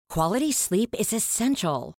Quality sleep is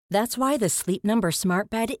essential. That's why the Sleep Number Smart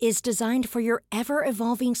Bed is designed for your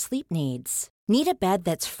ever-evolving sleep needs. Need a bed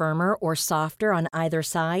that's firmer or softer on either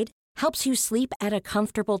side? Helps you sleep at a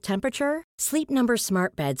comfortable temperature? Sleep Number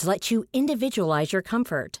Smart Beds let you individualize your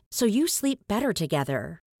comfort, so you sleep better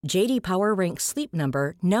together. JD Power ranks Sleep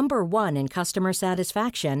Number #1 in customer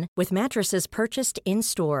satisfaction with mattresses purchased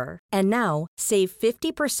in-store. And now, save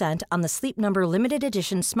 50% on the Sleep Number Limited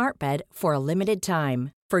Edition Smart Bed for a limited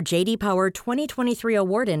time. For JD Power 2023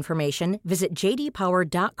 award information, visit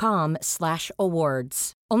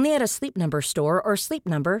jdpower.com/awards. Only at a Sleep Number store or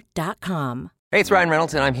sleepnumber.com. Hey, it's Ryan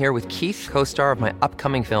Reynolds, and I'm here with Keith, co-star of my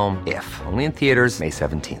upcoming film, If, only in theaters May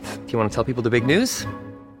 17th. Do you want to tell people the big news?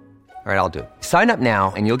 All right, I'll do it. Sign up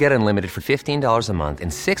now and you'll get unlimited for $15 a month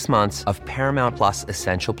and 6 months of Paramount Plus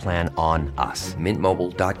Essential Plan on us.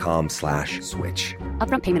 MintMobile.com/switch.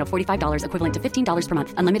 Upfront payment of $45 equivalent to $15 per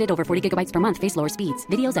month. Unlimited over 40 gigabytes per month. Face lower speeds.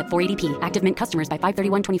 Videos at 480p. Active Mint customers by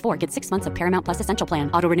 531.24 get 6 months of Paramount Plus Essential Plan.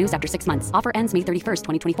 Auto renews after 6 months. Offer ends May 31st,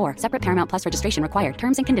 2024. Separate Paramount Plus registration required.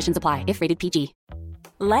 Terms and conditions apply if rated PG.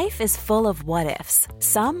 Life is full of what-ifs.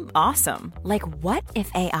 Some awesome. Like what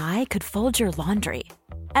if AI could fold your laundry?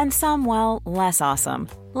 And some, well, less awesome.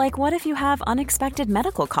 Like what if you have unexpected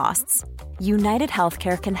medical costs? United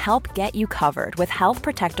Healthcare can help get you covered with Health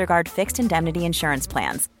Protector Guard fixed indemnity insurance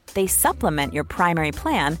plans. They supplement your primary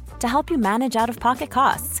plan to help you manage out-of-pocket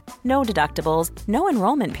costs. No deductibles, no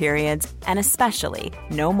enrollment periods, and especially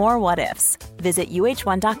no more what-ifs. Visit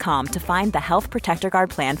uh1.com to find the Health Protector Guard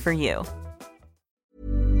plan for you.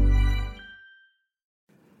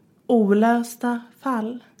 Olösta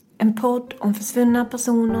fall. En podd om försvunna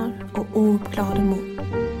personer och ouppklarade mord.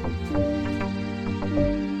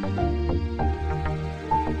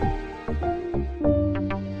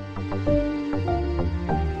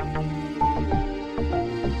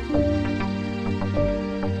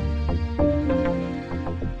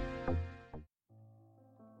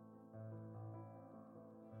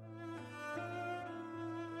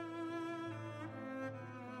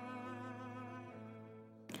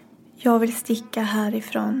 Jag vill sticka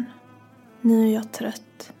härifrån. Nu är jag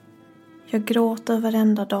trött. Jag gråter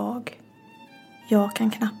varenda dag. Jag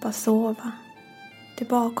kan knappast sova. Det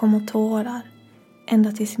bara kommer tårar.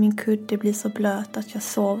 Ända tills min kudde blir så blöt att jag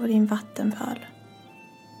sover i en vattenpöl.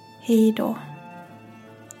 Hej då.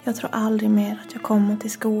 Jag tror aldrig mer att jag kommer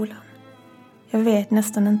till skolan. Jag vet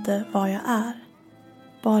nästan inte var jag är.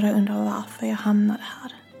 Bara undrar varför jag hamnade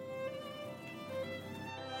här.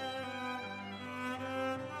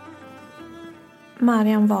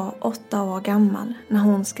 Mariam var 8 år gammal när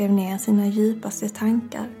hon skrev ner sina djupaste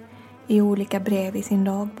tankar i olika brev i sin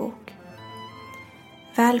dagbok.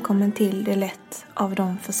 Välkommen till Det lätt av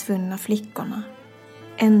de försvunna flickorna.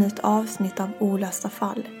 Ännu ett avsnitt av Olösta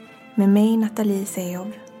fall med mig Nathalie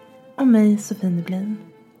Seov. Och mig Sofie Nyblin.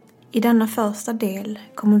 I denna första del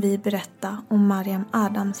kommer vi berätta om Mariam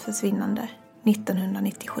Adams försvinnande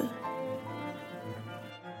 1997.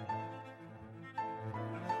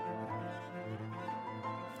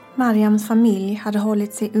 Mariams familj hade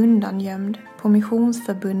hållit sig undangömd på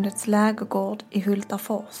Missionsförbundets lägergård i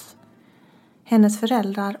Hultafors. Hennes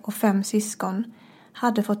föräldrar och 5 syskon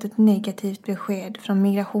hade fått ett negativt besked från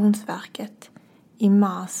Migrationsverket i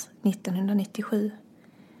mars 1997.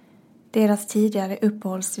 Deras tidigare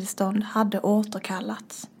uppehållstillstånd hade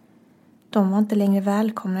återkallats. De var inte längre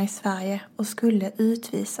välkomna i Sverige och skulle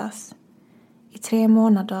utvisas. I 3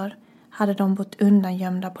 månader hade de bott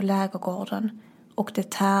undangömda på lägergården och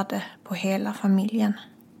det tärde på hela familjen.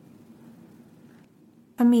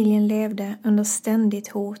 Familjen levde under ständigt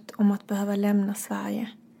hot om att behöva lämna Sverige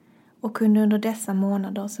och kunde under dessa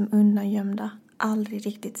månader som undangömda aldrig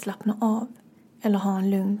riktigt slappna av eller ha en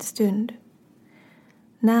lugn stund.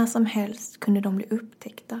 När som helst kunde de bli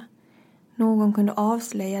upptäckta. Någon kunde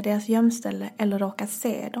avslöja deras gömställe eller råka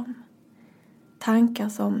se dem. Tankar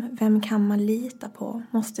som vem kan man lita på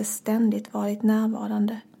måste ständigt varit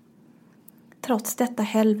närvarande. Trots detta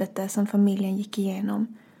helvete som familjen gick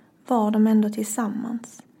igenom var de ändå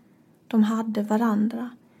tillsammans. De hade varandra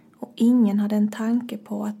och ingen hade en tanke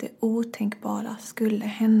på att det otänkbara skulle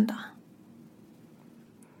hända.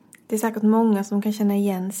 Det är säkert många som kan känna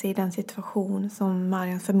igen sig i den situation som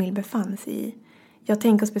Mariams familj befann sig i. Jag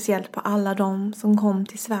tänker speciellt på alla de som kom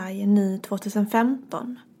till Sverige nu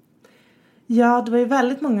 2015. Ja, det var ju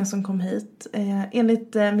väldigt många som kom hit.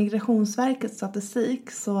 Enligt Migrationsverkets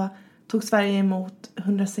statistik så tog Sverige emot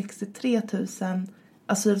 163 000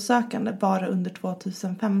 asylsökande bara under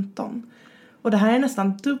 2015. Och det här är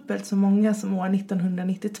nästan dubbelt så många som år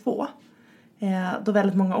 1992. Då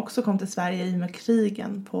väldigt många också kom till Sverige i och med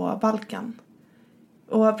krigen på Balkan.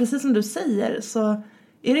 Och precis som du säger så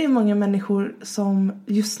är det ju många människor som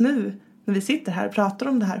just nu när vi sitter här och pratar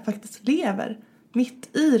om det här faktiskt lever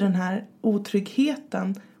mitt i den här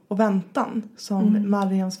otryggheten och väntan som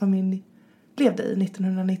Mariams familj levde i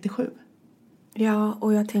 1997. Ja,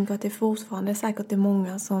 och jag tänker att det fortfarande är säkert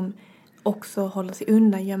många som också håller sig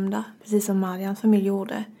undangömda, precis som Mariams familj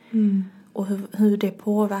gjorde. Och hur det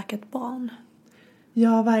påverkar ett barn.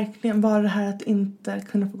 Ja, verkligen. Bara det här att inte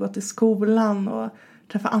kunna få gå till skolan och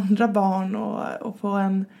träffa andra barn och få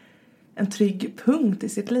en trygg punkt i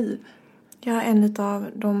sitt liv. Ja, en av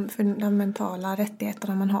de fundamentala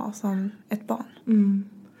rättigheterna man har som ett barn.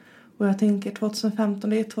 Och jag tänker 2015,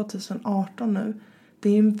 det är 2018 nu. Det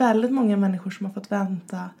är ju väldigt många människor som har fått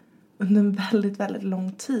vänta under en väldigt, väldigt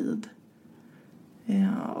lång tid.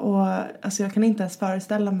 Ja, och alltså jag kan inte ens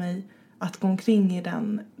föreställa mig att gå omkring i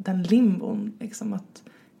den limbon. Liksom, att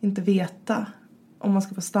inte veta om man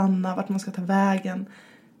ska få stanna, vart man ska ta vägen.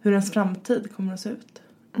 Hur ens framtid kommer att se ut.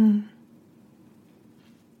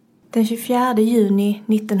 Den 24 juni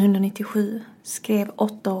 1997 skrev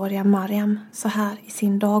 8-åriga Mariam så här i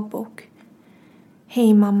sin dagbok.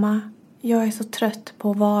 Hej mamma, jag är så trött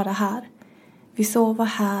på att vara här. Vi sover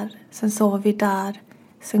här, sen sover vi där,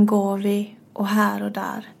 sen går vi och här och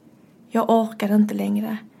där. Jag orkar inte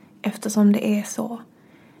längre eftersom det är så.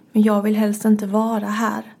 Men jag vill helst inte vara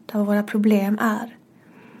här där våra problem är.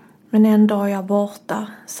 Men en dag är jag borta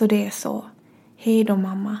så det är så. Hej då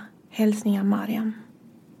mamma, hälsningar Mariam.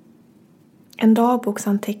 En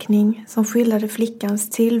dagboksanteckning som skildrade flickans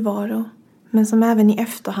tillvaro men som även i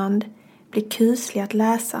efterhand blir kuslig att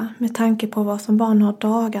läsa med tanke på vad som bara några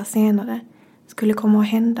dagar senare skulle komma att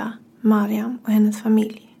hända Mariam och hennes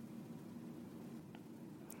familj.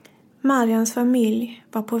 Mariams familj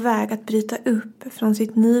var på väg att bryta upp från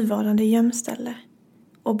sitt nuvarande gömställe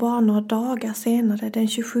och bara några dagar senare den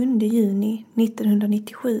 27 juni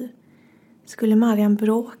 1997 skulle Mariam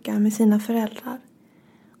bråka med sina föräldrar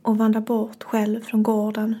och vandra bort själv från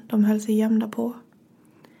gården de höll sig gömda på.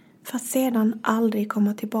 För att sedan aldrig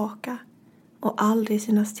komma tillbaka och aldrig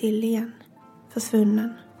synas till igen,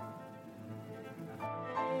 försvunnen.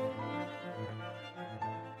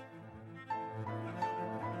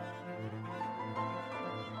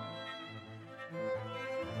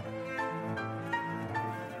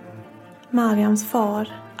 Mariams far,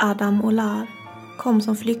 Adam Olar, kom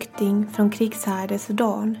som flykting från krigshärdade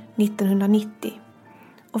Sudan 1990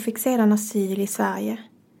 och fick sedan asyl i Sverige.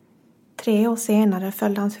 3 år senare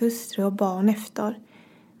följde hans hustru och barn efter,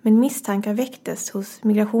 men misstankar väcktes hos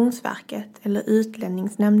Migrationsverket eller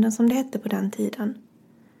Utlänningsnämnden som det hette på den tiden.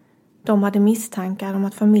 De hade misstankar om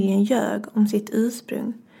att familjen ljög om sitt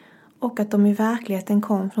ursprung och att de i verkligheten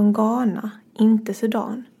kom från Ghana, inte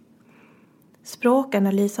Sudan.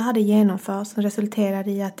 Språkanalyser hade genomförts som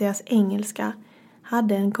resulterade i att deras engelska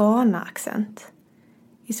hade en Ghana-accent.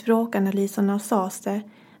 I språkanalyserna sades det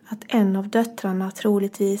att en av döttrarna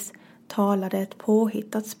troligtvis talade ett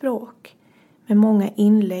påhittat språk med många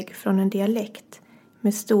inlägg från en dialekt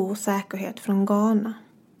med stor säkerhet från Ghana.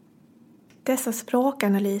 Dessa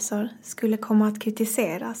språkanalyser skulle komma att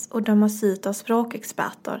kritiseras och dömas ut av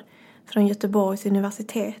språkexperter från Göteborgs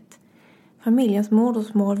universitet. Familjens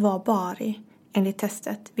modersmål var bari enligt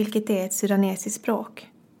testet, vilket är ett sudanesiskt språk.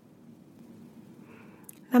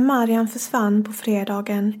 När Mariam försvann på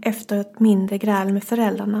fredagen efter ett mindre gräl med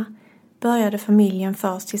föräldrarna började familjen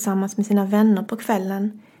först tillsammans med sina vänner på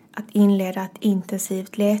kvällen att inleda ett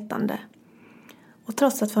intensivt letande. Och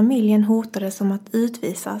trots att familjen hotades om att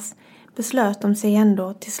utvisas beslöt de sig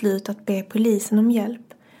ändå till slut att be polisen om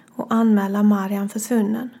hjälp och anmäla Mariam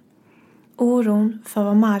försvunnen. Oron för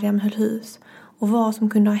var Mariam höll hus och vad som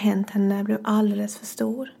kunde ha hänt henne blev alldeles för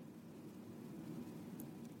stor.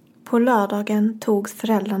 På lördagen togs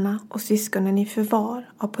föräldrarna och syskonen i förvar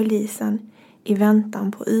av polisen i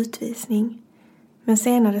väntan på utvisning. Men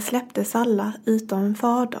senare släpptes alla utom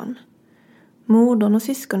fadern. Modern och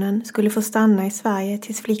syskonen skulle få stanna i Sverige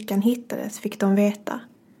tills flickan hittades, fick de veta.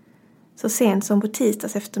 Så sent som på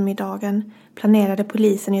tisdags eftermiddagen planerade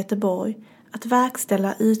polisen i Göteborg att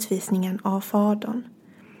verkställa utvisningen av fadern.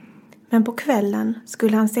 Men på kvällen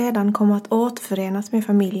skulle han sedan komma att återförenas med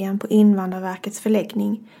familjen på Invandrarverkets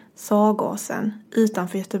förläggning Sagåsen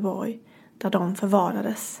utanför Göteborg där de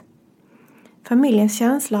förvarades. Familjens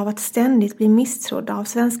känsla av att ständigt bli misstrodda av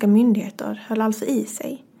svenska myndigheter höll alltså i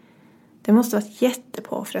sig. Det måste varit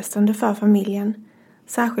jättepåfrestande för familjen,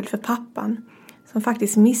 särskilt för pappan som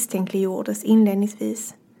faktiskt misstänkliggjordes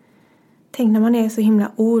inledningsvis. Tänk när man är så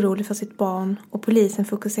himla orolig för sitt barn och polisen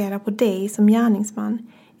fokuserar på dig som gärningsman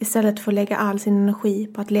istället för att lägga all sin energi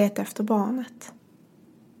på att leta efter barnet.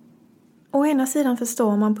 Å ena sidan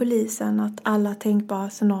förstår man polisen att alla tänkbara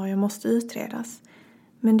scenarier måste utredas.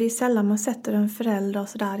 Men det är sällan man sätter en förälder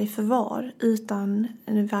så där i förvar utan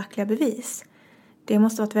verkliga bevis. Det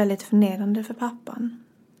måste ha varit väldigt förnedrande för pappan.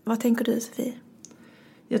 Vad tänker du, Sofie?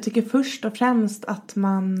 Jag tycker först och främst att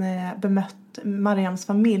man bemött Mariams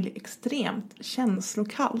familj extremt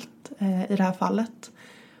känslokallt i det här fallet.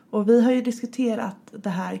 Och vi har ju diskuterat det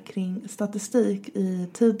här kring statistik i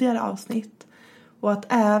tidigare avsnitt. Och att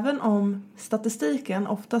även om statistiken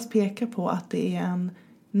oftast pekar på att det är en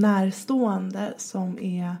närstående som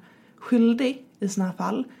är skyldig i såna här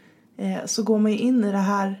fall, så går man ju in i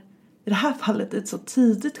det här fallet i ett så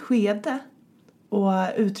tidigt skede och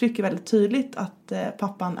uttrycker väldigt tydligt att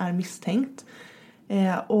pappan är misstänkt.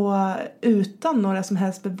 Och utan några som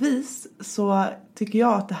helst bevis så tycker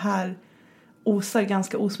jag att det här osar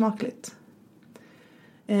ganska osmakligt.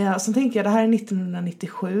 Så tänker jag, det här är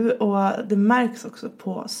 1997 och det märks också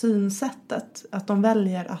på synsättet att de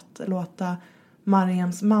väljer att låta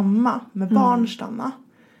Mariams mamma med barn stanna.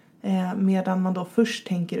 Medan man då först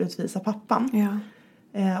tänker utvisa pappan. Ja.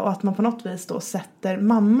 Och att man på något vis då sätter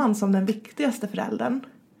mamman som den viktigaste föräldern.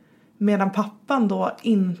 Medan pappan då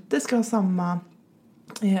inte ska ha samma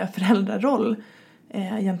föräldraroll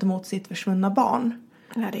gentemot sitt försvunna barn.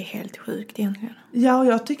 Ja, det är helt sjukt egentligen. Ja, och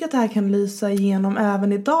jag tycker att det här kan lysa igenom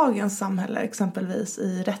även i dagens samhälle. Exempelvis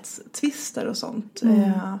i rättstvister och sånt.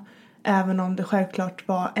 Även om det självklart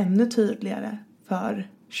var ännu tydligare för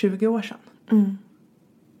 20 år sedan. Mm.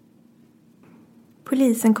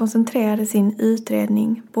 Polisen koncentrerade sin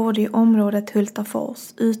utredning både i området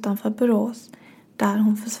Hultafors utanför Borås, där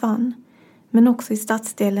hon försvann, men också i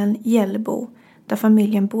stadsdelen Hjällbo, där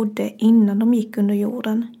familjen bodde innan de gick under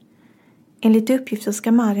jorden. Enligt uppgifter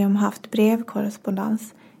ska Mariam ha haft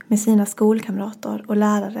brevkorrespondens med sina skolkamrater och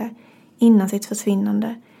lärare innan sitt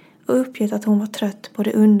försvinnande och uppgett att hon var trött på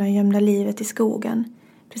det undangömda livet i skogen,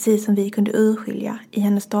 precis som vi kunde urskilja i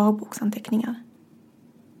hennes dagboksanteckningar.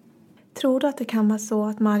 Tror du att det kan vara så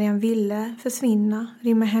att Mariam ville försvinna,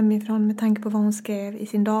 rymma hemifrån med tanke på vad hon skrev i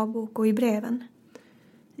sin dagbok och i breven?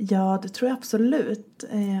 Ja, det tror jag absolut.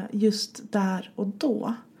 Just där och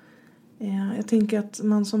då. Jag tänker att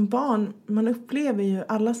man som barn, man upplever ju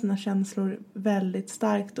alla sina känslor väldigt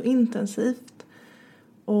starkt och intensivt.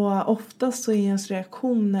 Och oftast så är ens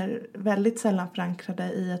reaktioner väldigt sällan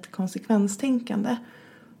förankrade i ett konsekvenstänkande.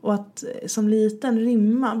 Och att som liten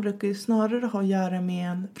rymma brukar ju snarare ha att göra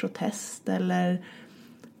med en protest eller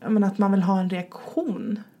att man vill ha en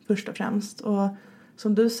reaktion först och främst. Och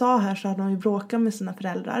som du sa här så hade hon ju bråkat med sina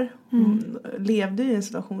föräldrar. Hon levde ju i en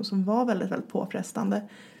situation som var väldigt, väldigt påfrestande.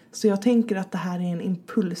 Så jag tänker att det här är en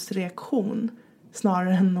impulsreaktion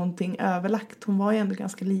snarare än någonting överlagt. Hon var ju ändå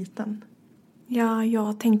ganska liten. Ja,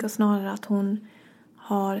 jag tänker snarare att hon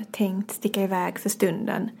har tänkt sticka iväg för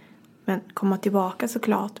stunden. Men komma tillbaka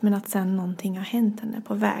såklart, men att sen någonting har hänt henne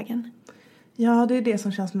på vägen. Ja, det är det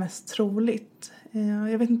som känns mest troligt.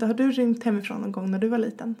 Jag vet inte, har du rymt hemifrån någon gång när du var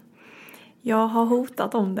liten? Jag har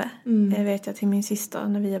hotat om det. Det vet jag till min syster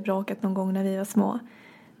när vi har bråkat någon gång när vi var små.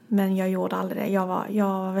 Men jag gjorde aldrig det. Jag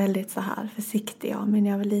var väldigt så här försiktig men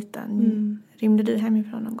jag var liten. Rymde du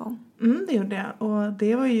hemifrån någon gång? Det gjorde jag. Och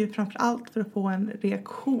det var ju framförallt för att få en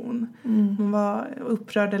reaktion. Hon var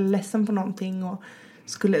upprörd eller ledsen på någonting och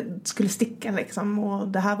skulle sticka liksom. Och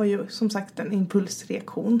det här var ju som sagt en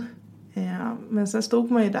impulsreaktion. Men sen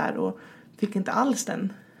stod man ju där och fick inte alls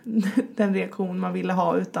den reaktion man ville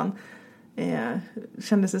ha utan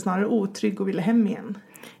kände sig snarare otrygg och ville hem igen.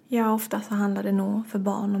 Ja, ofta så handlar det nog för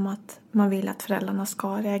barn om att man vill att föräldrarna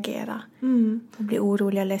ska reagera. Och bli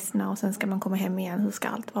oroliga, ledsna och sen ska man komma hem igen. Hur ska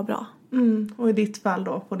allt vara bra? Och i ditt fall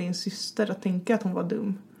då på din syster att tänka att hon var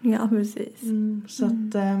dum. Ja, precis. Så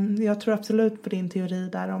att jag tror absolut på din teori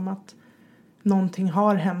där om att någonting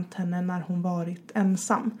har hänt henne när hon varit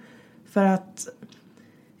ensam. För att,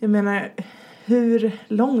 jag menar, hur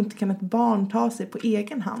långt kan ett barn ta sig på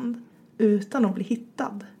egen hand utan att bli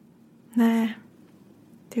hittad? Nej,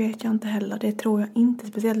 det vet jag inte heller. Det tror jag inte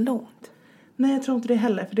speciellt långt. Nej, jag tror inte det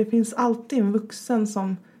heller. För det finns alltid en vuxen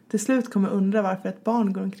som till slut kommer undra varför ett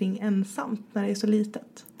barn går omkring ensamt när det är så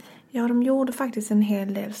litet. Ja, de gjorde faktiskt en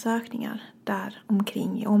hel del sökningar där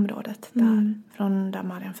omkring i området. Där, från där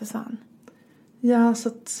Mariam försvann. Ja, så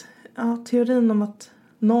att teorin om att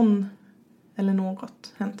någon eller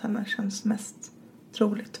något hänt henne känns mest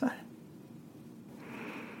troligt tyvärr.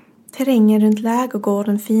 Terrängen runt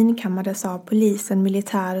lägergården finkammades av polisen,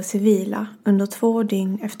 militär och civila under 2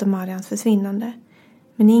 dygn efter Mariams försvinnande.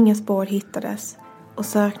 Men inga spår hittades och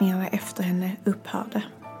sökningarna efter henne upphörde.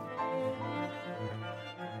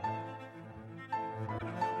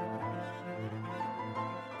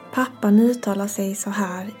 Pappan uttalar sig så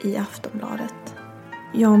här i Aftonbladet.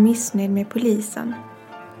 Jag är missnöjd med polisen.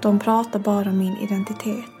 De pratar bara om min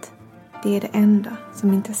identitet. Det är det enda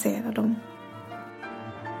som intresserar dem.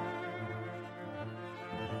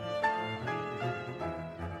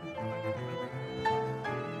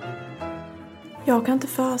 Jag kan inte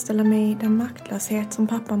föreställa mig den maktlöshet som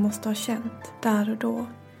pappa måste ha känt där och då.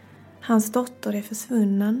 Hans dotter är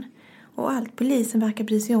försvunnen och allt polisen verkar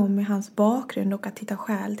bry sig om är hans bakgrund och att hitta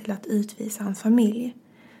skäl till att utvisa hans familj.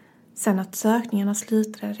 Sen att sökningarna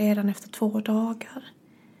slutade redan efter 2 dagar.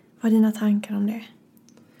 Vad är dina tankar om det?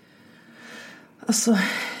 Alltså,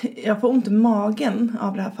 jag får ont i magen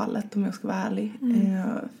av det här fallet om jag ska vara ärlig.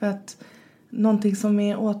 För att någonting som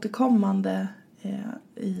är återkommande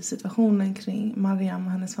i situationen kring Mariam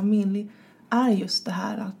och hennes familj är just det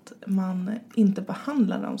här att man inte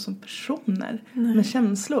behandlar dem som personer med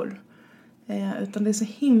känslor. Utan det är så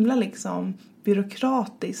himla liksom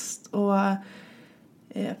byråkratiskt och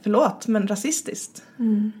förlåt, men rasistiskt.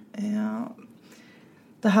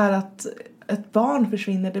 Det här att ett barn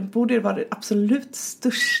försvinner, det borde vara det absolut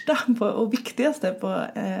största och viktigaste på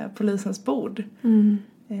polisens bord.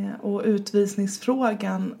 Och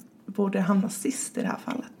utvisningsfrågan borde hamna sist i det här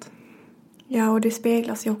fallet. Ja, och det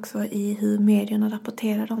speglas ju också i hur medierna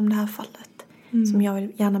rapporterar om det här fallet. Som jag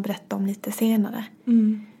vill gärna berätta om lite senare.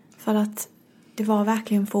 För att det var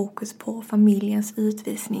verkligen fokus på familjens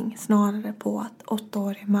utvisning snarare på att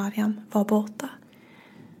 8-årig Mariam var borta.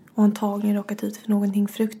 Och antagligen råkat ut för någonting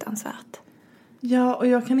fruktansvärt. Ja, och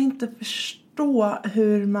jag kan inte förstå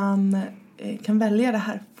hur man kan välja det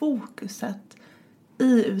här fokuset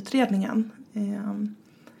i utredningen.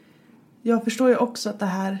 Jag förstår ju också att det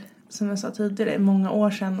här, som jag sa tidigare, är många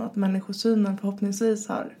år sedan och att människosynen förhoppningsvis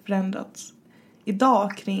har förändrats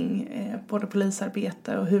idag kring både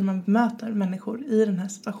polisarbete och hur man bemöter människor i den här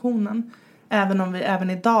situationen. Även om vi även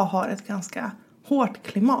idag har ett ganska hårt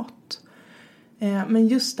klimat. Men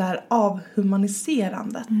just det här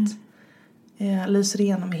avhumaniserandet lyser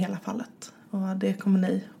igenom i hela fallet. Och det kommer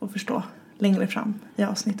ni att förstå längre fram i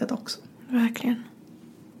avsnittet också. Verkligen.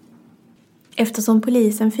 Eftersom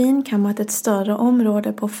polisen finkammat ett större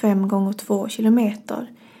område på 5 gånger 2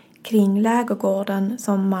 kilometer kring lägergården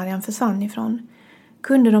som Mariam försvann ifrån,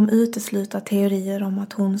 kunde de utesluta teorier om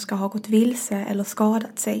att hon ska ha gått vilse eller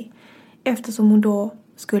skadat sig, eftersom hon då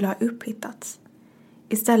skulle ha upphittats.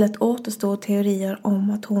 Istället återstod teorier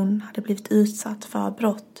om att hon hade blivit utsatt för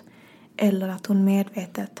brott eller att hon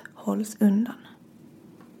medvetet hålls undan.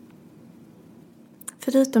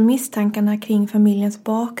 Förutom misstankarna kring familjens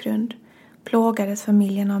bakgrund plågades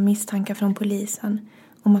familjen av misstankar från polisen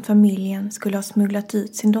om att familjen skulle ha smugglat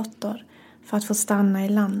ut sin dotter för att få stanna i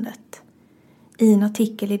landet. I en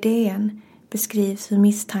artikel i DN beskrivs hur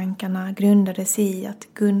misstankarna grundade sig i att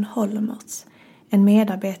Gun Holmertz, en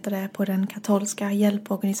medarbetare på den katolska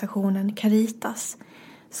hjälporganisationen Caritas,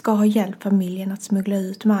 ska ha hjälpt familjen att smuggla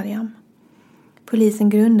ut Mariam. Polisen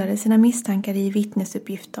grundade sina misstankar i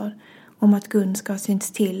vittnesuppgifter om att Gun ska ha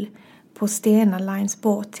synts till på Stena Lines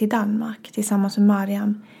båt till Danmark tillsammans med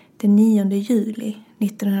Mariam den 9 juli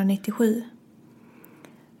 1997.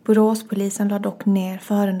 Boråspolisen la dock ner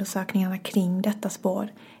förundersökningarna kring detta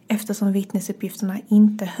spår eftersom vittnesuppgifterna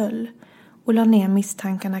inte höll och la ner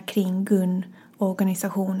misstankarna kring Gun och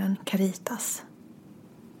organisationen Caritas.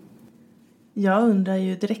 Jag undrar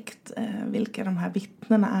ju direkt vilka de här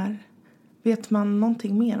vittnena är. Vet man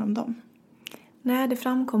någonting mer om dem? Nej, det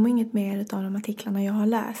framkommer inget mer av de artiklarna jag har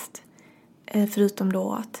läst. Förutom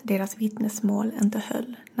då att deras vittnesmål inte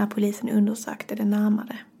höll när polisen undersökte det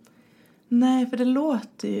närmare. Nej, för det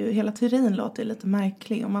låter ju, hela teorin låter ju lite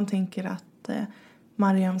märklig om man tänker att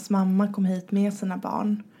Mariams mamma kom hit med sina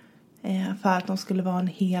barn för att de skulle vara en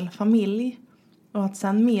hel familj. Och att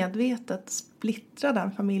sen medvetet splittra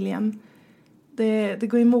den familjen, det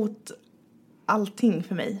går emot allting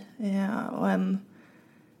för mig. Och en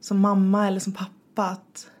som mamma eller som pappa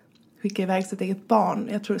att skicka iväg sitt eget barn.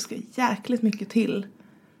 Jag tror det ska jäkligt mycket till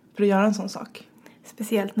för att göra en sån sak.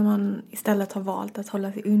 Speciellt när man istället har valt att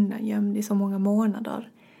hålla sig undangömd i så många månader.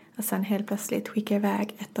 Och sen helt plötsligt skicka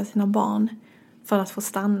iväg ett av sina barn för att få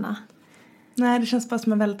stanna. Nej, det känns bara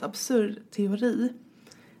som en väldigt absurd teori.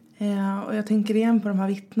 Och jag tänker igen på de här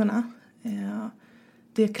vittnena.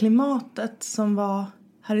 Det klimatet som var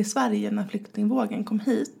här i Sverige när flyktingvågen kom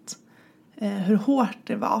hit. Hur hårt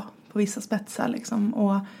det var på vissa spetsar liksom.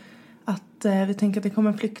 Och att vi tänker att det kom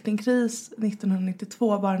en flyktingkris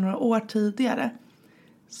 1992, bara några år tidigare.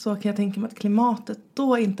 Så kan jag tänka mig att klimatet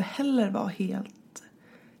då inte heller var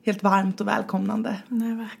helt varmt och välkomnande.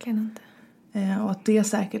 Nej, verkligen inte. Och att det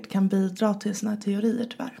säkert kan bidra till såna här teorier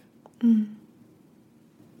tyvärr.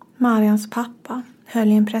 Mariams pappa höll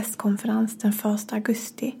i en presskonferens den 1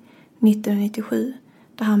 augusti 1997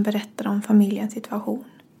 där han berättade om familjens situation.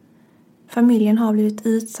 Familjen har blivit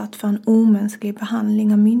utsatt för en omänsklig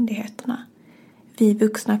behandling av myndigheterna. Vi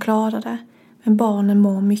vuxna klarar det, men barnen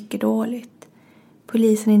mår mycket dåligt.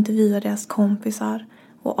 Polisen intervjuar deras kompisar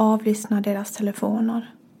och avlyssnar deras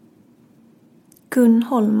telefoner. Gun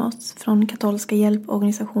Holmertz från katolska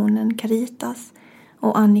hjälporganisationen Caritas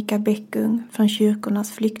och Annika Bäckung från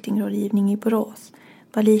kyrkornas flyktingrådgivning i Borås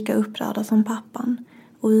var lika upprörda som pappan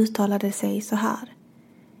och uttalade sig så här.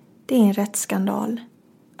 Det är en rättsskandal.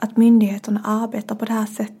 Att myndigheterna arbetar på det här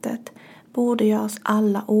sättet borde göra oss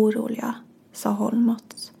alla oroliga, sa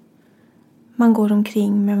Holmertz. Man går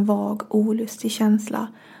omkring med en vag, olustig känsla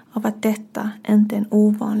av att detta inte är en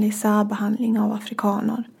ovanlig särbehandling av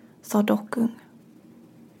afrikaner, sa Dockung.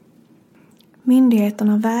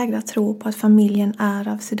 Myndigheterna vägrar tro på att familjen är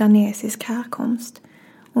av sudanesisk härkomst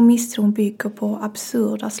och misstron bygger på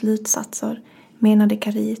absurda slutsatser, menade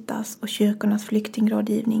Caritas och kyrkornas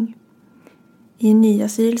flyktingrådgivning. I en ny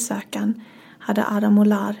asylsökan hade Adam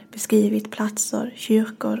Olar beskrivit platser,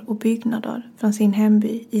 kyrkor och byggnader från sin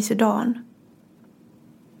hemby i Sudan.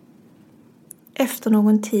 Efter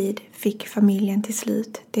någon tid fick familjen till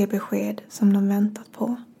slut det besked som de väntat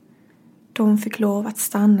på. De fick lov att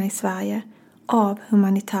stanna i Sverige av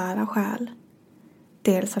humanitära skäl.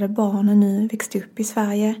 Dels hade barnen nu växt upp i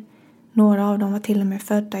Sverige, några av dem var till och med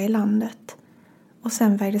födda i landet. Och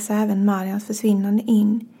sen vägdes även Mariams försvinnande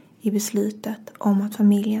in i beslutet om att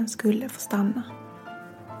familjen skulle få stanna.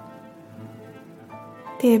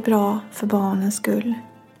 Det är bra för barnens skull,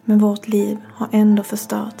 men vårt liv har ändå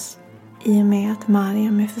förstörts i och med att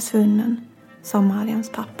Mariam är försvunnen, sa Mariams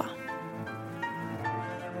pappa.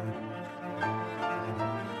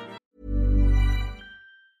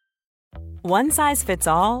 One size fits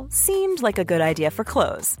all seemed like a good idea for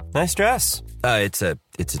clothes. Nice dress. It's a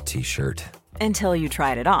t-shirt. Until you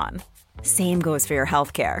tried it on. Same goes for your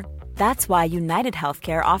healthcare. That's why United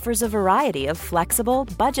Healthcare offers a variety of flexible,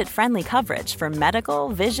 budget-friendly coverage for medical,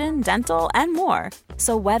 vision, dental, and more.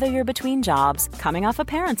 So whether you're between jobs, coming off a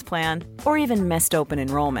parent's plan, or even missed open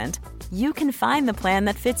enrollment, you can find the plan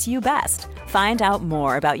that fits you best. Find out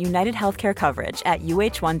more about United Healthcare coverage at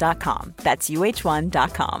uh1.com. That's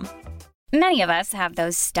uh1.com. Many of us have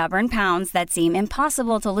those stubborn pounds that seem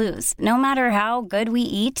impossible to lose, no matter how good we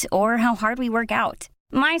eat or how hard we work out.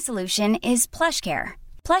 My solution is PlushCare.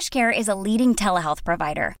 PlushCare is a leading telehealth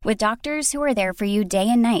provider with doctors who are there for you day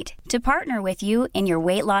and night to partner with you in your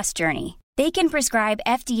weight loss journey. They can prescribe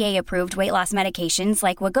FDA-approved weight loss medications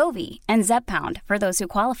like Wegovy and Zepbound for those who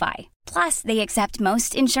qualify. Plus, they accept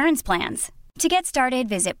most insurance plans. To get started,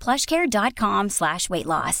 visit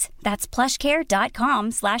plushcare.com/weightloss. That's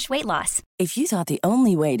plushcare.com/weightloss. If you thought the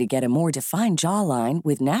only way to get a more defined jawline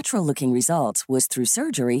with natural-looking results was through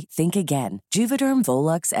surgery, think again. Juvederm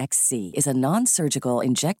Volux XC is a non-surgical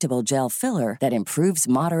injectable gel filler that improves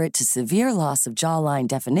moderate to severe loss of jawline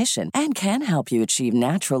definition and can help you achieve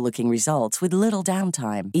natural-looking results with little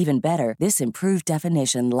downtime. Even better, this improved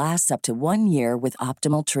definition lasts up to 1 year with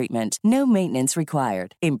optimal treatment. No maintenance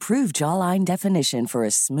required. Improve jawline definition for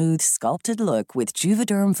a smooth, sculpted look with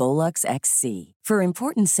Juvederm Volux XC. For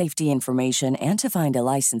important safety information and to find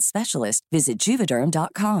a licensed specialist, visit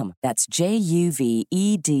Juvederm.com. That's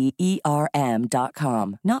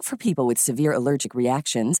JUVEDERM.com. Not for people with severe allergic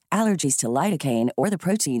reactions, allergies to lidocaine, or the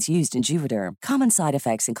proteins used in Juvederm. Common side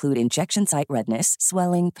effects include injection site redness,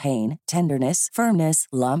 swelling, pain, tenderness, firmness,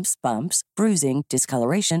 lumps, bumps, bruising,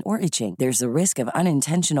 discoloration, or itching. There's a risk of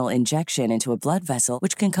unintentional injection into a blood vessel,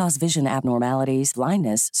 which can cause vision abnormalities,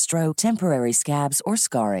 blindness, stroke, temporary scabs, or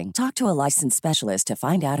scarring. Talk to a licensed specialist to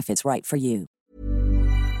find out if it's right for you.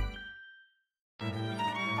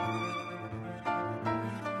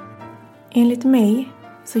 Enligt mig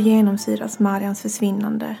så genomsyras Mariams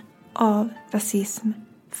försvinnande av rasism,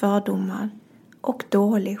 fördomar och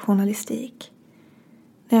dålig journalistik.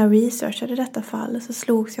 När jag researchade detta fall så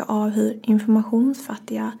slogs jag av hur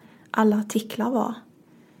informationsfattiga alla artiklar var.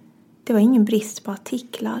 Det var ingen brist på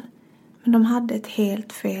artiklar, men de hade ett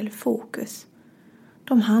helt fel fokus.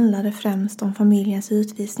 De handlade främst om familjens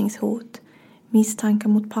utvisningshot, misstankar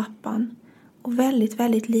mot pappan och väldigt,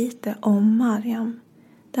 väldigt lite om Mariam,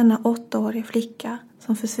 denna 8-åriga flicka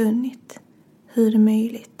som försvunnit. Hur är det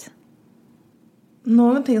möjligt?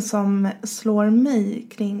 Någonting som slår mig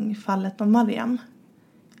kring fallet om Mariam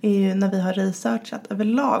är ju när vi har researchat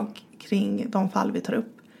överlag kring de fall vi tar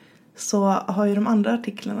upp, så har ju de andra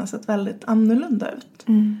artiklarna sett väldigt annorlunda ut.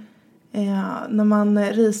 När man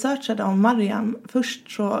researchade om Mariam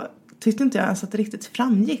först så tyckte inte jag ens att det riktigt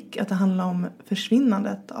framgick att det handlade om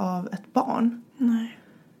försvinnandet av ett barn. Nej.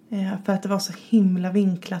 För att det var så himla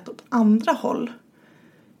vinklat åt andra håll.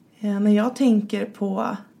 När jag tänker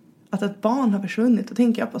på att ett barn har försvunnit. Då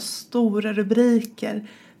tänker jag på stora rubriker.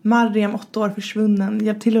 Mariam 8 år försvunnen.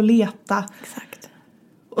 Hjälp till att leta. Exakt.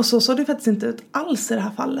 Och så såg det faktiskt inte ut alls i det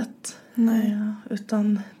här fallet. Nej.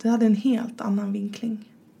 Utan det hade en helt annan vinkling.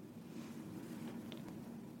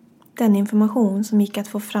 Den information som gick att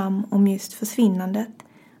få fram om just försvinnandet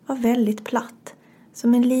var väldigt platt.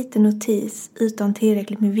 Som en liten notis utan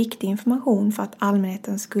tillräckligt med viktig information för att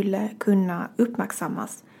allmänheten skulle kunna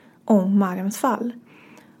uppmärksammas om Mariams fall.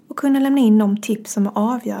 Och kunna lämna in de tips som är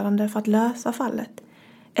avgörande för att lösa fallet.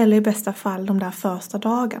 Eller i bästa fall de där första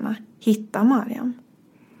dagarna hitta Mariam.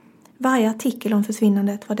 Varje artikel om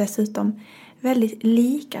försvinnandet var dessutom väldigt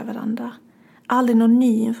lika varandra. Aldrig någon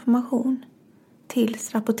ny information.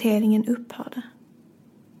 Tills rapporteringen upphörde.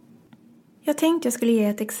 Jag tänkte jag skulle ge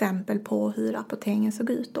ett exempel på hur rapporteringen såg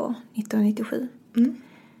ut då, 1997.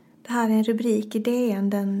 Det här är en rubrik i DN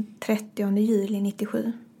den 30 juli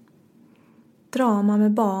 97. Drama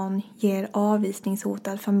med barn ger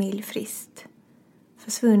avvisningshotad familj frist.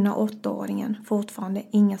 Försvunna 8-åringen, fortfarande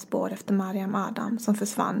inga spår efter Mariam Adam som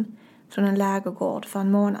försvann från en lägergård för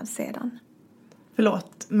en månad sedan.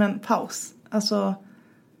 Förlåt, men paus. Alltså,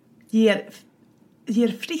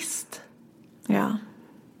 ger frist. Ja.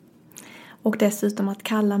 Och dessutom att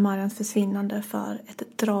kalla Mariams försvinnande för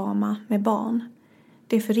ett drama med barn.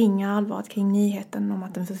 Det förringar allvaret kring nyheten om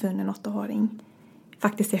att en försvunnen 8-åring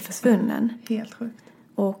faktiskt är försvunnen. Helt sjukt.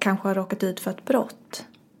 Och kanske har råkat ut för ett brott.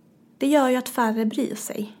 Det gör ju att färre bryr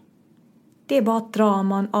sig. Det är bara ett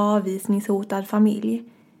drama och en avvisningshotad familj.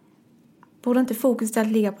 Borde inte fokus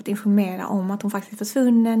istället ligga på att informera om att hon faktiskt är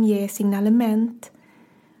försvunnen, ge signalement,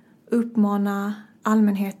 uppmana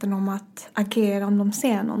allmänheten om att agera om de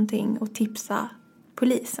ser någonting och tipsa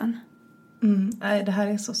polisen. Nej, det här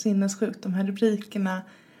är så sinnessjukt. De här rubrikerna,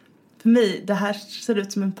 för mig, det här ser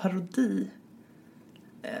ut som en parodi.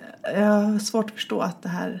 Jag har svårt att förstå att det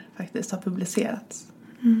här faktiskt har publicerats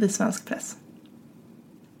i svensk press.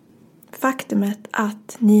 Faktumet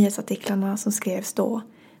att nyhetsartiklarna som skrevs då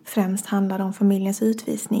främst handlade om familjens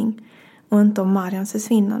utvisning och inte om Mariams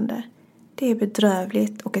försvinnande, det är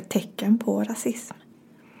bedrövligt och ett tecken på rasism.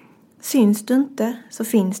 Syns du inte så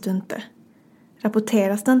finns du inte.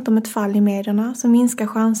 Rapporteras det inte om ett fall i medierna så minskar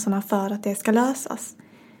chanserna för att det ska lösas.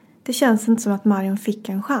 Det känns inte som att Mariam fick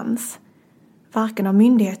en chans. Varken av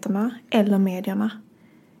myndigheterna eller medierna.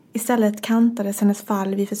 Istället kantades hennes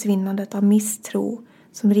fall vid försvinnandet av misstro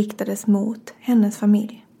som riktades mot hennes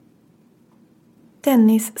familj.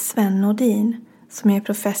 Dennis Sven Nordin, som är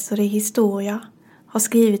professor i historia, har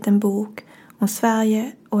skrivit en bok om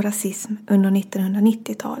Sverige och rasism under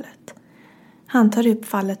 1990-talet. Han tar upp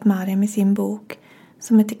fallet Mariam i sin bok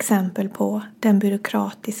som ett exempel på den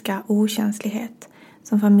byråkratiska okänslighet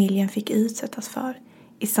som familjen fick utsättas för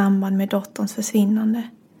i samband med dotterns försvinnande.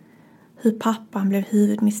 Hur pappan blev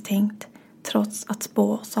huvudmisstänkt trots att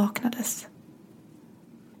spår saknades.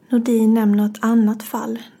 Nordin nämner ett annat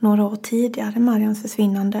fall några år tidigare Mariams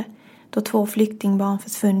försvinnande då 2 flyktingbarn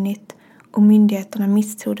försvunnit och myndigheterna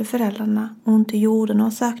misstrodde föräldrarna och inte gjorde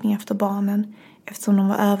någon sökning efter barnen eftersom de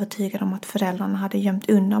var övertygade om att föräldrarna hade gömt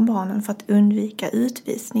undan barnen för att undvika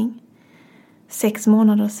utvisning. 6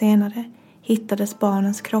 månader senare hittades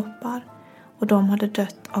barnens kroppar och de hade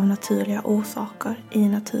dött av naturliga orsaker i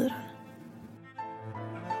naturen.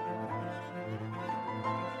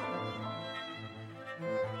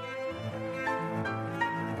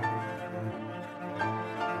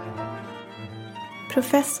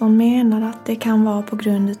 Professorn menar att det kan vara på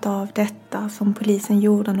grund av detta som polisen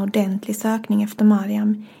gjorde en ordentlig sökning efter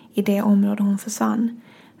Mariam i det område hon försvann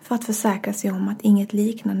för att försäkra sig om att inget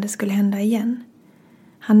liknande skulle hända igen.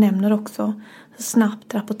 Han nämner också hur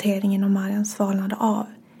snabbt rapporteringen om Mariam svalnade av,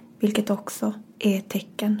 vilket också är ett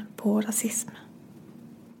tecken på rasism.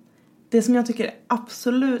 Det som jag tycker är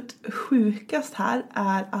absolut sjukast här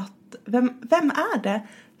är att vem är det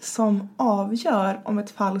som avgör om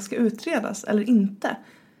ett fall ska utredas eller inte?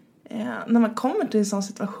 När man kommer till en sån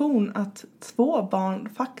situation att 2 barn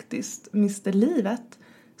faktiskt miste livet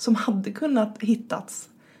som hade kunnat hittats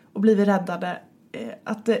och blivit räddade,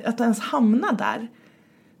 att ens hamna där.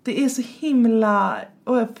 Det är så himla...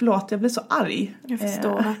 förlåt, jag blir så arg. Jag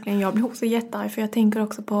förstår verkligen. Jag blir också jättearg för jag tänker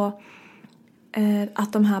också på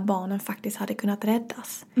att de här barnen faktiskt hade kunnat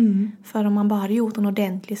räddas. För om man bara hade gjort en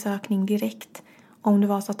ordentlig sökning direkt, om det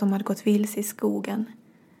var så att de hade gått vilse i skogen.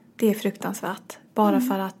 Det är fruktansvärt. Bara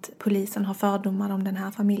för att polisen har fördomar om den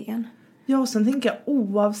här familjen. Ja, och sen tänker jag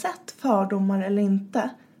oavsett fördomar eller inte.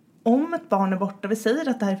 Om ett barn är borta, vi säger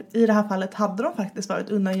att i det här fallet hade de faktiskt varit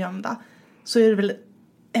undangömda. Så är det väl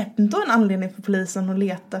ändå en anledning för polisen att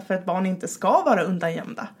leta för att barn inte ska vara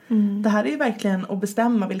undangömda. Det här är ju verkligen att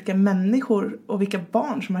bestämma vilka människor och vilka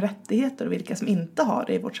barn som har rättigheter och vilka som inte har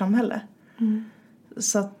det i vårt samhälle.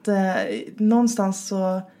 Så att någonstans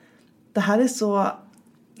så, det här är så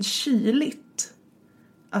kyligt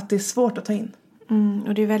att det är svårt att ta in.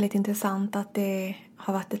 Och det är väldigt intressant att det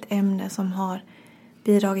har varit ett ämne som har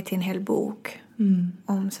bidragit till en hel bok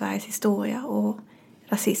om Sveriges historia och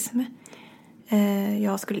rasism.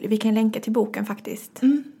 Vi kan länka till boken faktiskt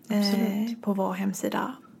på vår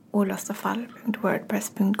hemsida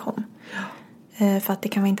olastafall.wordpress.com för att det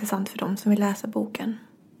kan vara intressant för dem som vill läsa boken.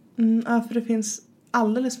 Ja, för det finns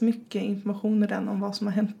alldeles mycket information i den om vad som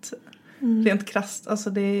har hänt rent krasst. Alltså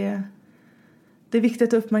det är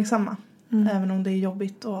viktigt att uppmärksamma även om det är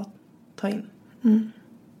jobbigt att ta in.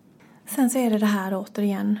 Sen så är det här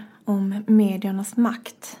återigen om mediernas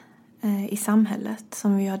makt i samhället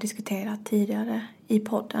som vi har diskuterat tidigare i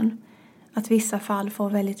podden. Att vissa fall får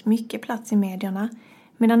väldigt mycket plats i medierna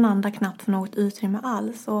medan andra knappt får något utrymme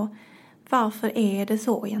alls. Och varför är det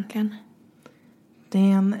så egentligen? Det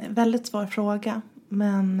är en väldigt svår fråga,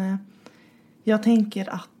 men jag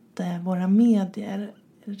tänker att våra medier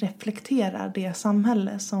reflekterar det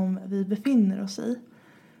samhälle som vi befinner oss i.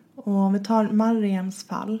 Och om vi tar Mariems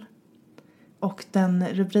fall och den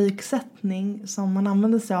rubriksättning som man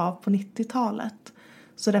använde sig av på 90-talet,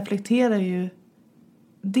 så reflekterar ju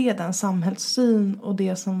det den samhällssyn och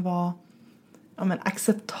det som var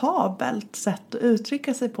acceptabelt sätt att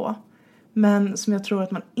uttrycka sig på. Men som jag tror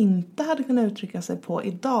att man inte hade kunnat uttrycka sig på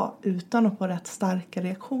idag utan att få rätt starka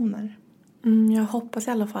reaktioner. Jag hoppas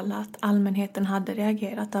i alla fall att allmänheten hade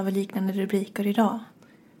reagerat över liknande rubriker idag.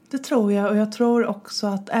 Det tror jag, och jag tror också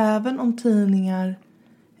att även om tidningar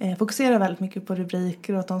fokuserar väldigt mycket på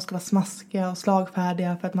rubriker och att de ska vara smaskiga och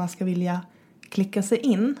slagfärdiga för att man ska vilja klicka sig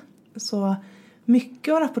in. Så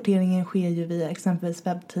mycket av rapporteringen sker ju via exempelvis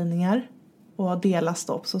webbtidningar och delas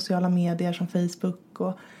då på sociala medier som Facebook.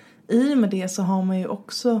 Och i och med det så har man ju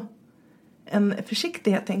också en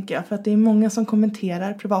försiktighet, tänker jag. För att det är många som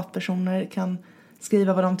kommenterar, privatpersoner kan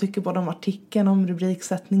skriva vad de tycker både om artikeln, om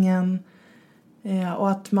rubriksättningen.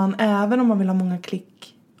 Och att man även om man vill ha många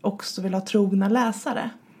klick också vill ha trogna läsare.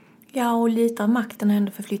 Ja, och lite av makten har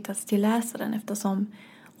ändå förflyttats till läsaren eftersom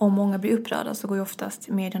om många blir upprörda så går ju oftast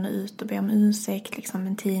medierna ut och ber om ursäkt. Liksom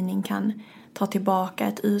en tidning kan ta tillbaka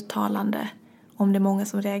ett uttalande om det är många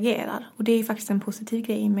som reagerar. Och det är faktiskt en positiv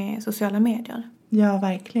grej med sociala medier. Ja,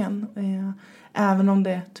 verkligen. Även om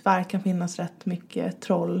det tyvärr kan finnas rätt mycket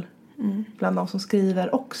troll bland de som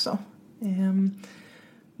skriver också.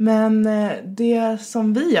 Men det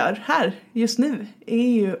som vi gör här just nu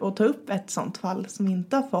är ju att ta upp ett sånt fall som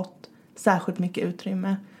inte har fått särskilt mycket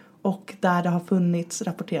utrymme och där det har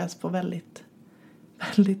rapporterats på väldigt,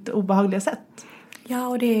 väldigt obehagliga sätt. Ja,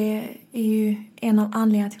 och det är ju en av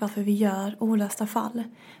anledningarna till varför vi gör olösta fall.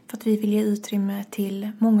 För att vi vill ge utrymme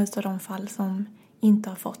till många av de fall som inte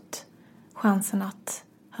har fått chansen att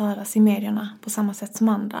höras i medierna på samma sätt som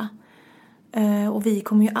andra. Och vi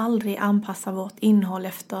kommer ju aldrig anpassa vårt innehåll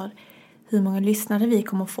efter hur många lyssnare vi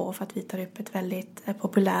kommer få för att vi tar upp ett väldigt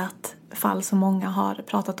populärt fall som många har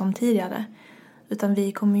pratat om tidigare. Utan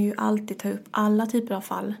vi kommer ju alltid ta upp alla typer av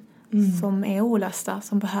fall som är olösta,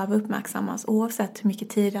 som behöver uppmärksammas oavsett hur mycket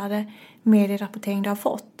tidigare medierapportering det har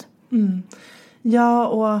fått. Ja,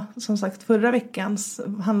 och som sagt förra veckans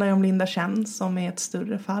handlar ju om Linda Chen som är ett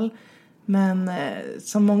större fall. Men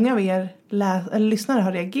som många av er lyssnare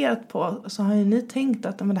har reagerat på så har ju ni tänkt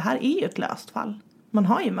att men det här är ju ett löst fall. Man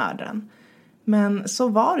har ju mördaren. Men så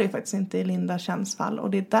var det ju faktiskt inte i Linda Chens fall.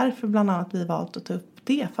 Och det är därför bland annat vi valt att ta upp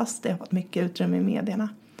det fast det har fått mycket utrymme i medierna.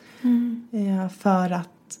 För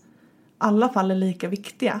att alla fall är lika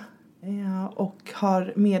viktiga. Och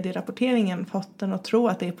har medierapporteringen fått den att tro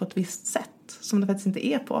att det är på ett visst sätt som det faktiskt inte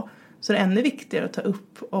är på. Så det är ännu viktigare att ta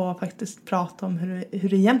upp och faktiskt prata om hur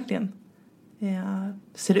det egentligen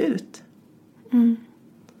ser ut.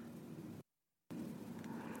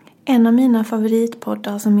 En av mina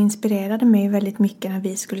favoritpoddar som inspirerade mig väldigt mycket när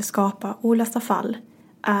vi skulle skapa olösta fall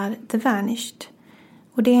är The Vanished.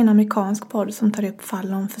 Och det är en amerikansk podd som tar upp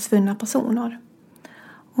fall om försvunna personer.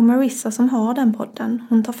 Och Marissa som har den podden,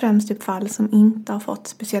 hon tar främst upp fall som inte har fått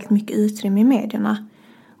speciellt mycket utrymme i medierna.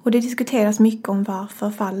 Och det diskuteras mycket om varför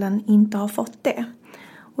fallen inte har fått det.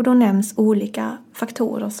 Och då nämns olika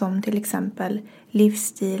faktorer som till exempel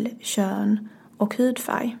livsstil, kön och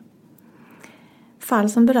hudfärg. Fall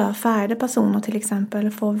som berör färgade personer till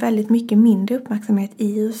exempel får väldigt mycket mindre uppmärksamhet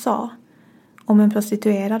i USA. Om en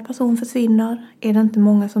prostituerad person försvinner är det inte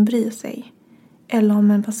många som bryr sig. Eller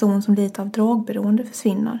om en person som lider av drogberoende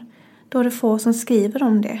försvinner, då är det få som skriver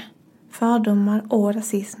om det. fördomar och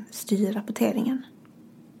rasism styr rapporteringen.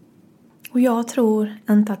 Och jag tror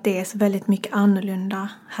inte att det är så väldigt mycket annorlunda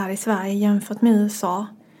här i Sverige jämfört med USA.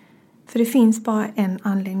 För det finns bara en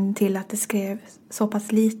anledning till att det skrevs så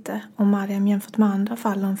pass lite om Mariam jämfört med andra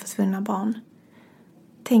fall om försvunna barn.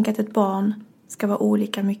 Tänk att ett barn ska vara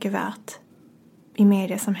olika mycket värt i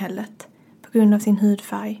mediesamhället på grund av sin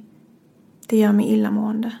hudfärg. Det gör mig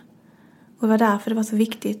illamående. Och det var därför det var så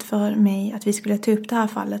viktigt för mig att vi skulle ta upp det här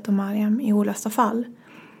fallet om Mariam i olösta fall.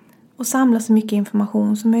 Och samla så mycket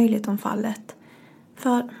information som möjligt om fallet.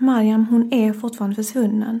 För Mariam, hon är fortfarande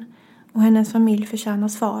försvunnen. Och hennes familj förtjänar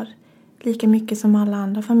svar. Lika mycket som alla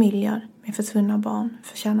andra familjer med försvunna barn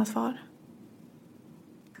förtjänar svar.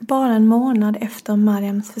 Bara en månad efter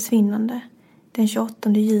Mariams försvinnande, den 28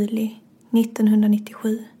 juli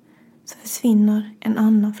 1997, så försvinner en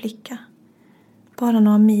annan flicka. Bara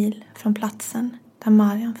några mil från platsen där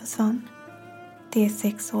Mariam försvann. Det är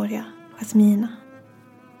 6-åriga Jasmina.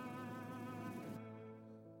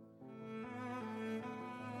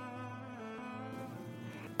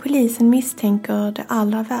 Polisen misstänker det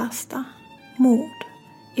allra värsta, mord,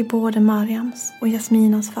 i både Mariams och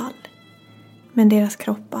Jasminas fall. Men deras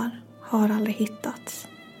kroppar har aldrig hittats.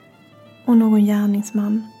 Och någon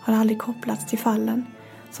gärningsman har aldrig kopplats till fallen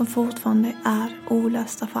som fortfarande är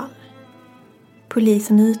olösta fall.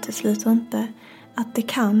 Polisen utesluter inte att det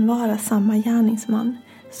kan vara samma gärningsman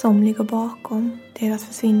som ligger bakom deras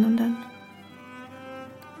försvinnanden.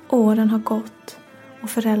 Åren har gått och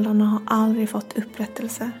föräldrarna har aldrig fått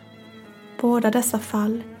upprättelse. Båda dessa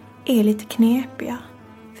fall är lite knepiga,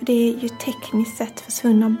 för det är ju tekniskt sett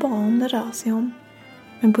försvunna barn det rör sig om.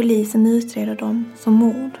 Men polisen utreder dem som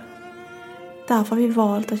mord. Därför har vi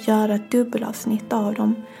valt att göra ett dubbelavsnitt av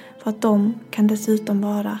dem, för att de kan dessutom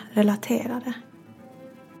vara relaterade.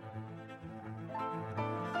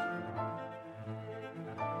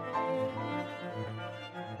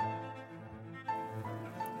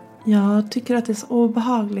 Jag tycker att det är så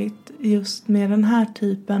obehagligt just med den här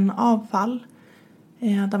typen av fall.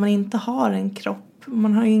 Där man inte har en kropp.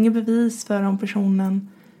 Man har inget bevis för om personen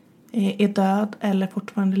är död eller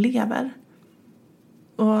fortfarande lever.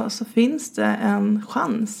 Och så finns det en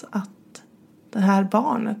chans att det här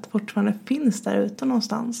barnet fortfarande finns där ute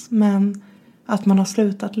någonstans. Men att man har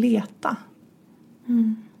slutat leta.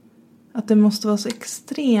 Att det måste vara så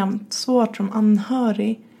extremt svårt som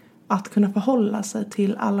anhörig att kunna förhålla sig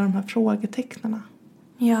till alla de här frågetecknarna.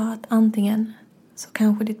 Ja, att antingen så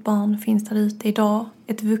kanske ditt barn finns där ute idag,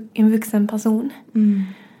 en vuxen person.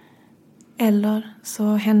 Eller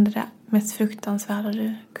så händer det mest fruktansvärda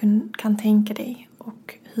du kan tänka dig.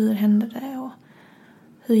 Och hur hände det och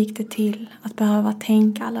hur gick det till att behöva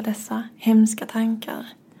tänka alla dessa hemska tankar?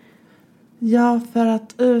 Ja, för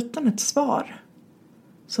att utan ett svar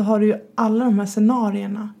så har du ju alla de här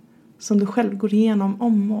scenarierna som du själv går igenom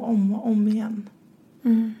om och om igen.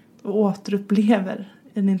 Och återupplever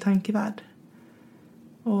i din tankevärld.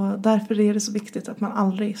 Och därför är det så viktigt att man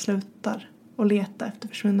aldrig slutar att leta efter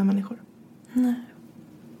försvunna människor. Nej.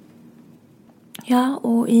 Ja,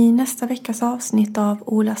 och i nästa veckas avsnitt av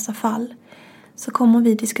Olösta fall så kommer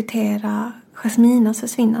vi diskutera Jasminas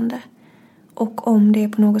försvinnande. Och om det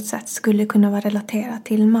på något sätt skulle kunna vara relaterat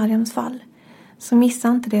till Mariams fall. Så missa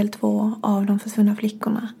inte del 2 av de försvunna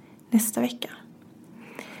flickorna nästa vecka.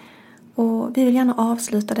 Och vi vill gärna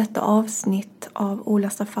avsluta detta avsnitt av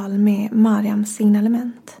Olösta fall med Mariams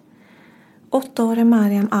signalement. 8-åriga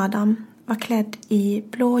Mariam Adam var klädd i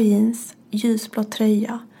blå jeans, ljusblå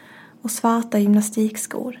tröja och svarta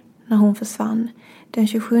gymnastikskor när hon försvann den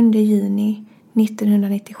 27 juni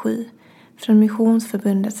 1997 från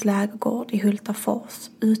Missionsförbundets lägergård i Hultafors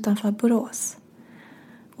utanför Borås.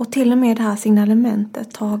 Och till och med det här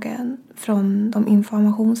signalementet tagen från de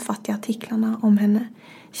informationsfattiga artiklarna om henne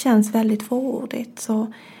känns väldigt fåordigt.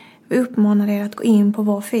 Så vi uppmanar er att gå in på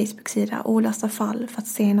vår Facebook-sida Olösta fall för att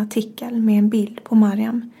se en artikel med en bild på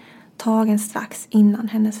Mariam tagen strax innan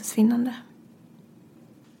hennes försvinnande.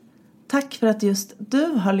 Tack för att just du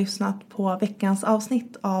har lyssnat på veckans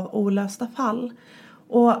avsnitt av Olösta fall.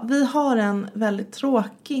 Och vi har en väldigt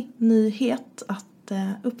tråkig nyhet att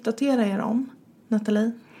uppdatera er om,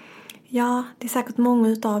 Nathalie. Ja, det är säkert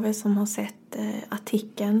många av er som har sett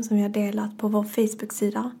artikeln som vi har delat på vår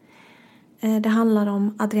Facebook-sida. Det handlar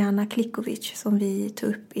om Adriana Klikovic som vi tog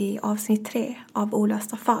upp i avsnitt 3 av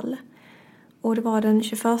Olösta fall. Och det var den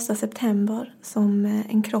 21 september som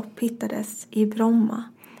en kropp hittades i Bromma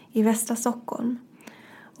i västra Stockholm.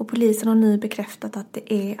 Och polisen har nu bekräftat att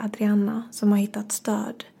det är Adriana som har hittat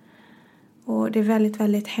stöd. Och det är väldigt,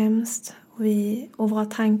 väldigt hemskt. Och våra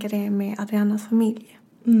tankar är med Adrianas familj.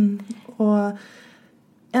 Och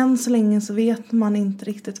än så länge så vet man inte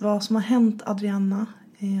riktigt vad som har hänt Adriana.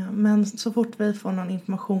 Men så fort vi får någon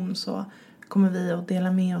information så kommer vi att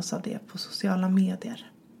dela med oss av det på sociala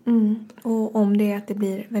medier. Och om det är att det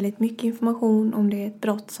blir väldigt mycket information, om det är ett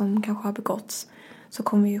brott som kanske har begåtts, så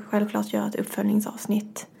kommer vi ju självklart göra ett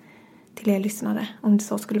uppföljningsavsnitt till er lyssnare om det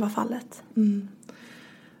så skulle vara fallet.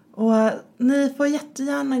 Och ni får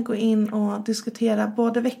jättegärna gå in och diskutera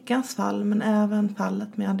både veckans fall men även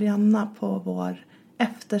fallet med Adriana på vår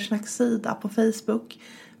eftersnacksida på Facebook.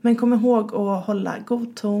 Men kom ihåg att hålla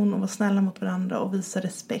god ton och vara snälla mot varandra och visa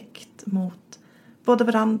respekt mot både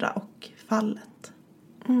varandra och fallet.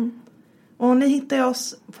 Och ni hittar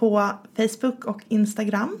oss på Facebook och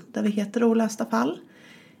Instagram där vi heter Olösta fall.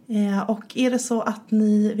 Och är det så att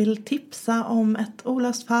ni vill tipsa om ett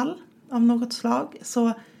olöst fall av något slag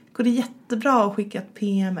så går det jättebra att skicka ett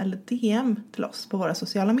PM eller DM till oss på våra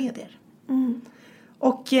sociala medier.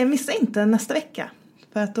 Och missa inte nästa vecka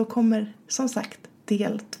för att då kommer som sagt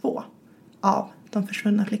del 2 av De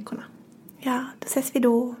försvunna flickorna. Ja, då ses vi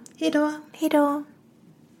då. Hej då! Hej då!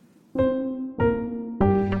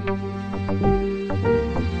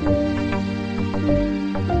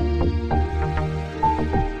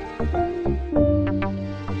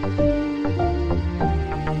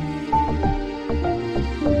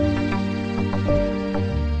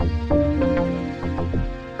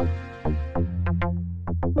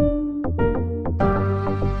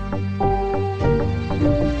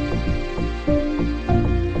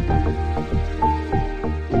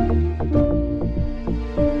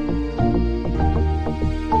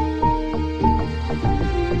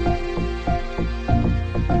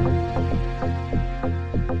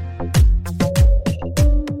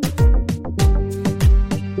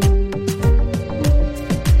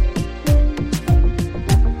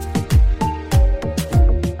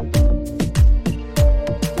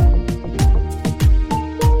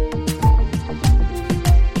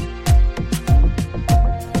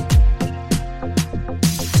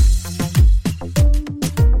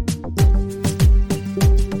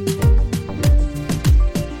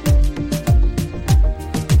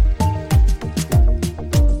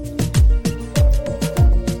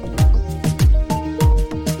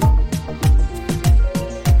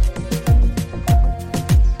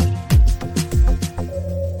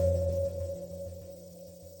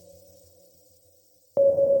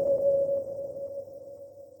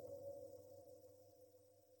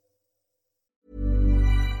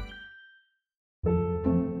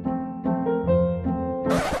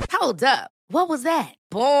 Hold up. What was that?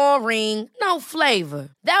 Boring. No flavor.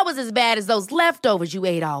 That was as bad as those leftovers you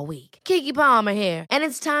ate all week. Keke Palmer here, and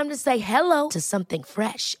it's time to say hello to something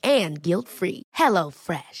fresh and guilt-free. Hello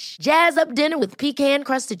Fresh. Jazz up dinner with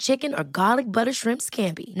pecan-crusted chicken or garlic butter shrimp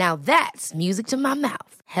scampi. Now that's music to my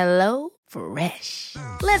mouth. Hello Fresh.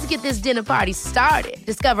 Let's get this dinner party started.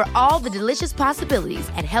 Discover all the delicious possibilities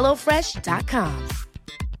at HelloFresh.com.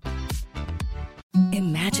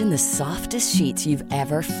 Imagine the softest sheets you've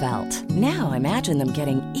ever felt. Now imagine them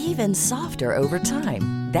getting even softer over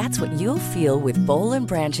time. That's what you'll feel with Boll &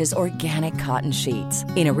 Branch's organic cotton sheets.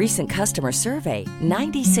 In a recent customer survey,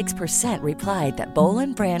 96% replied that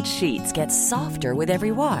Boll & Branch sheets get softer with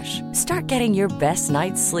every wash. Start getting your best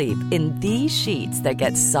night's sleep in these sheets that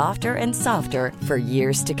get softer and softer for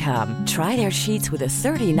years to come. Try their sheets with a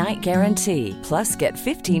 30-night guarantee. Plus, get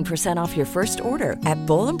 15% off your first order at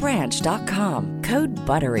bollandbranch.com. Code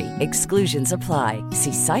BUTTERY. Exclusions apply.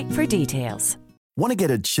 See site for details. Want to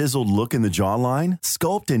get a chiseled look in the jawline?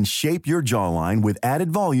 Sculpt and shape your jawline with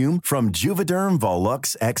added volume from Juvederm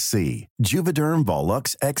Volux XC. Juvederm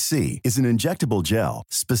Volux XC is an injectable gel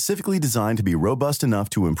specifically designed to be robust enough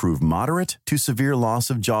to improve moderate to severe loss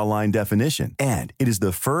of jawline definition. And it is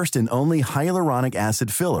the first and only hyaluronic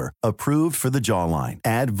acid filler approved for the jawline.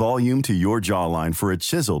 Add volume to your jawline for a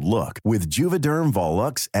chiseled look with Juvederm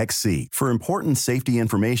Volux XC. For important safety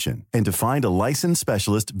information and to find a licensed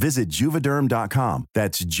specialist, visit Juvederm.com.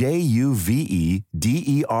 That's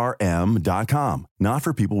Juvederm.com. Not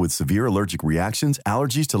for people with severe allergic reactions,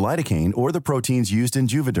 allergies to lidocaine, or the proteins used in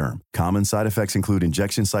Juvederm. Common side effects include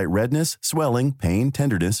injection site redness, swelling, pain,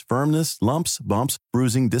 tenderness, firmness, lumps, bumps,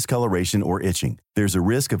 bruising, discoloration, or itching. There's a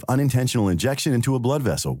risk of unintentional injection into a blood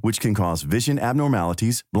vessel, which can cause vision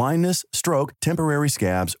abnormalities, blindness, stroke, temporary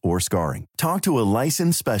scabs, or scarring. Talk to a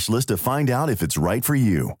licensed specialist to find out if it's right for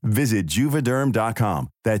you. Visit Juvederm.com.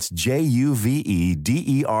 That's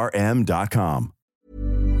Juvederm.com.